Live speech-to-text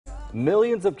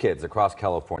Millions of kids across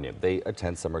California, they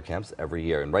attend summer camps every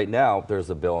year. And right now, there's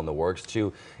a bill in the works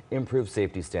to improve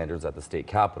safety standards at the state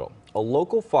capitol. A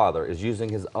local father is using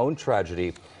his own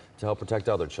tragedy to help protect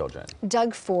other children.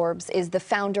 Doug Forbes is the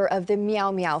founder of the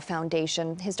Meow Meow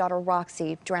Foundation. His daughter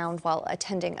Roxy drowned while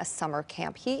attending a summer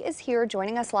camp. He is here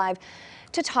joining us live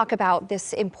to talk about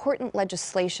this important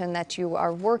legislation that you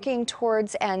are working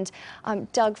towards. And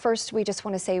Doug, first, we just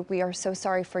want to say we are so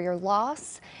sorry for your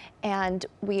loss, and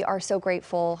we are so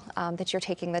grateful that you're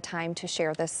taking the time to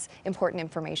share this important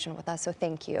information with us. So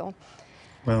thank you.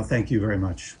 Well, thank you very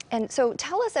much. And so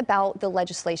tell us about the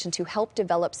legislation to help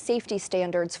develop safety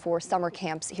standards for summer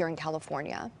camps here in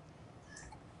California.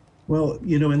 Well,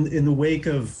 you know, in the wake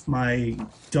of my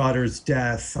daughter's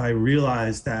death, I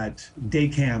realized that day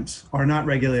camps are not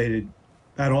regulated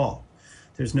at all.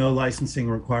 There's no licensing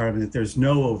requirement, there's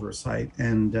no oversight,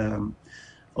 and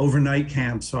overnight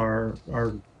camps are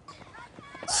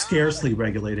scarcely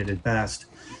regulated at best.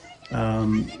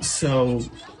 So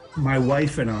my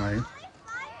wife and I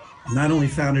not only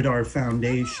founded our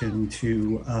foundation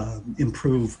to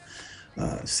improve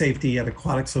safety at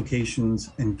aquatics locations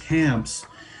and camps,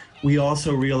 we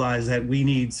also realized that we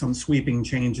need some sweeping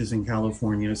changes in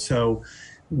California. So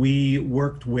we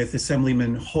worked with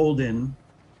Assemblyman Holden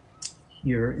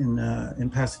here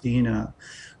in Pasadena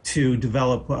to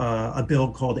develop a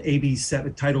bill called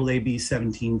titled AB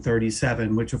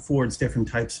 1737, which affords different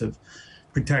types of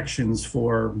protections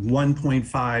for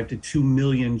 1.5 to 2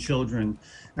 million children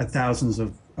at thousands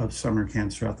of summer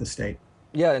camps throughout the state.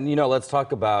 Yeah, and let's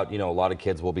talk about, a lot of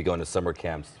kids will be going to summer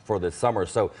camps for this summer.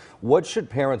 So what should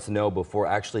parents know before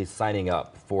actually signing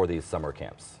up for these summer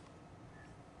camps?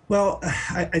 Well,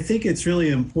 I think it's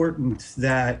really important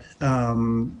that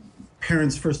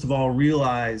parents, first of all,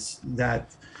 realize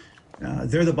that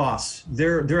they're the boss.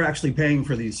 They're actually paying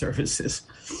for these services.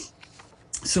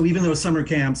 So even though summer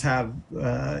camps have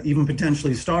even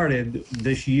potentially started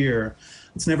this year,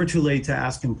 it's never too late to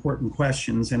ask important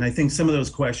questions. And I think some of those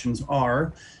questions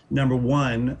are, number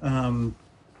one,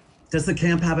 does the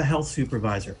camp have a health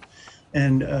supervisor?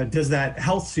 And does that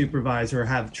health supervisor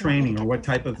have training, or what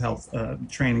type of health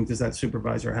training does that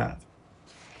supervisor have?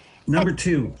 Number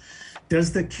two,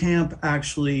 does the camp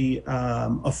actually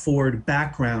afford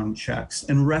background checks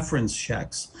and reference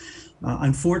checks?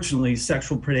 Unfortunately,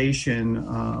 sexual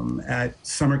predation at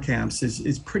summer camps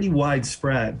is pretty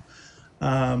widespread.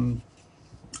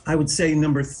 I would say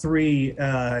number three,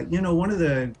 one of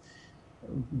the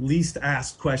least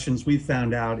asked questions we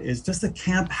found out is, does the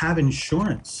camp have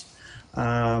insurance?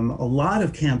 A lot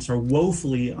of camps are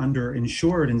woefully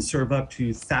underinsured and serve up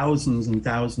to thousands and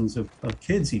thousands of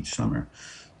kids each summer.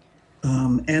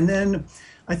 And then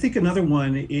I think another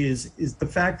one is the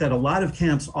fact that a lot of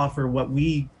camps offer what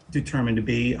we determine to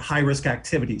be high-risk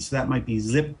activities. So that might be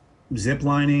zip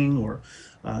lining, or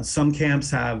some camps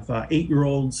have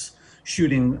 8-year-olds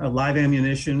shooting live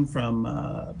ammunition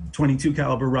from 22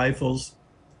 caliber rifles.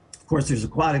 Of course, there's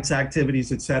aquatics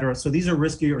activities, etc. So these are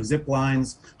risky, or zip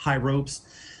lines, high ropes.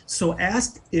 So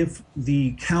ask if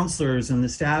the counselors and the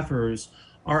staffers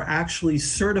are actually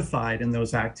certified in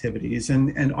those activities,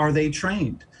 and are they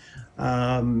trained?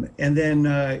 And then,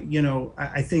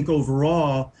 I think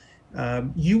overall,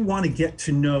 you want to get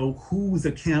to know who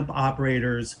the camp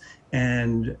operators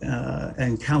and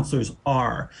counselors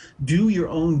are. Do your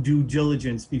own due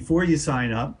diligence before you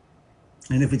sign up.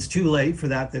 And if it's too late for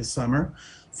that this summer,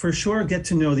 for sure, get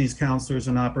to know these counselors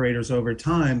and operators over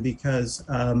time, because,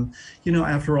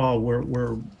 after all,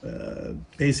 we're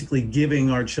basically giving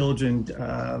our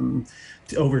children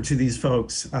over to these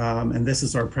folks, and this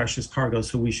is our precious cargo,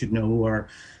 so we should know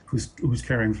who's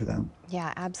caring for them.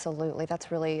 Yeah, absolutely.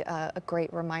 That's really a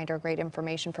great reminder, great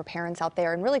information for parents out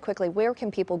there. And really quickly, where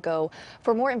can people go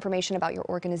for more information about your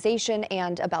organization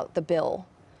and about the bill?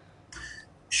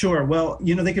 Sure. Well,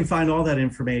 they can find all that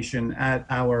information at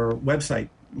our website,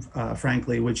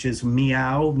 frankly, which is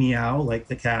Meow Meow, like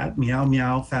the cat, Meow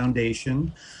Meow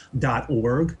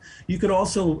Foundation.org. You could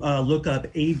also look up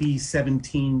AB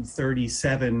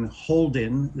 1737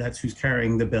 Holden, that's who's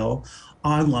carrying the bill,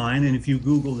 online. And if you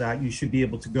Google that, you should be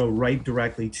able to go right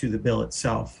directly to the bill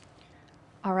itself.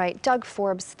 All right, Doug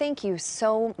Forbes, thank you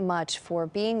so much for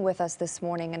being with us this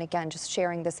morning, and again, just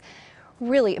sharing this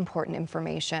really important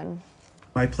information.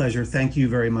 My pleasure. Thank you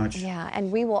very much. Yeah,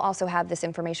 and we will also have this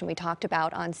information we talked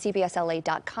about on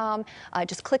cbsla.com.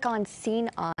 Just click on Seen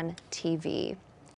on TV.